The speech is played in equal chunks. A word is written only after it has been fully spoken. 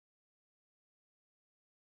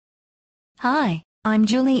Hi, I'm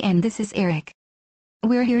Julie and this is Eric.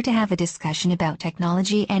 We're here to have a discussion about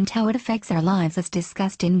technology and how it affects our lives as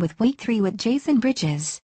discussed in with Week 3 with Jason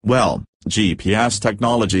Bridges. Well, GPS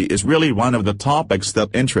technology is really one of the topics that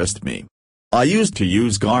interest me. I used to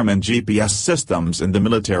use Garmin GPS systems in the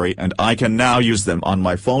military and I can now use them on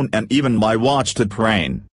my phone and even my watch to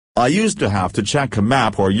train. I used to have to check a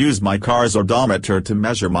map or use my car's odometer to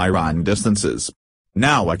measure my run distances.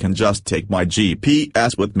 Now I can just take my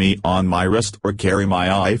GPS with me on my wrist or carry my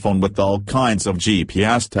iPhone with all kinds of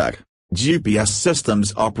GPS tech. GPS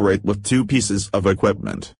systems operate with two pieces of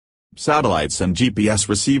equipment. Satellites and GPS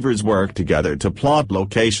receivers work together to plot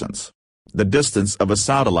locations. The distance of a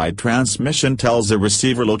satellite transmission tells a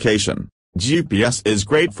receiver location. GPS is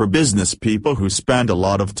great for business people who spend a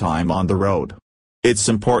lot of time on the road. It's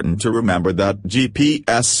important to remember that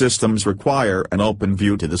GPS systems require an open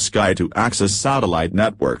view to the sky to access satellite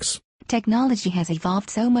networks. Technology has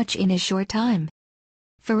evolved so much in a short time.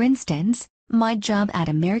 For instance, my job at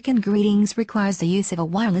American Greetings requires the use of a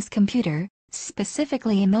wireless computer,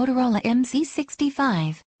 specifically a Motorola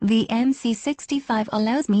MC65. The MC65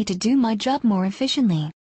 allows me to do my job more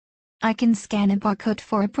efficiently. I can scan a barcode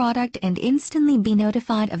for a product and instantly be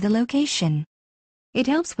notified of the location. It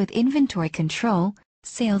helps with inventory control,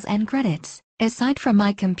 sales and credits. Aside from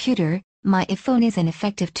my computer, my iPhone is an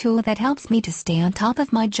effective tool that helps me to stay on top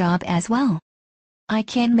of my job as well. I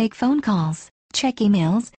can make phone calls, check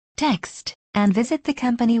emails, text, and visit the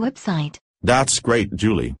company website. That's great,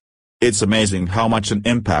 Julie. It's amazing how much an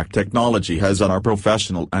impact technology has on our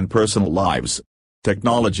professional and personal lives.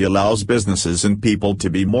 Technology allows businesses and people to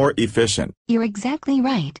be more efficient. You're exactly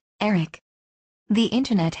right, Eric. The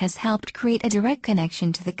internet has helped create a direct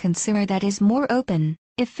connection to the consumer that is more open,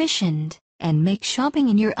 efficient, and makes shopping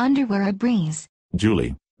in your underwear a breeze.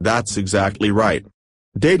 Julie, that's exactly right.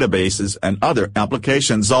 Databases and other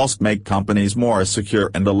applications also make companies more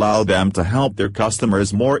secure and allow them to help their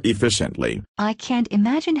customers more efficiently. I can't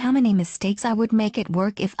imagine how many mistakes I would make at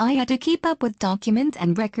work if I had to keep up with documents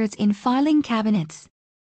and records in filing cabinets.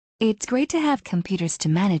 It's great to have computers to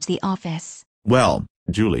manage the office. Well,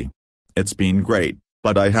 Julie, it's been great,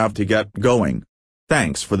 but I have to get going.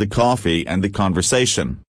 Thanks for the coffee and the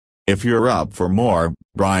conversation. If you're up for more,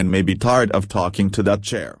 Brian may be tired of talking to that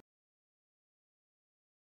chair.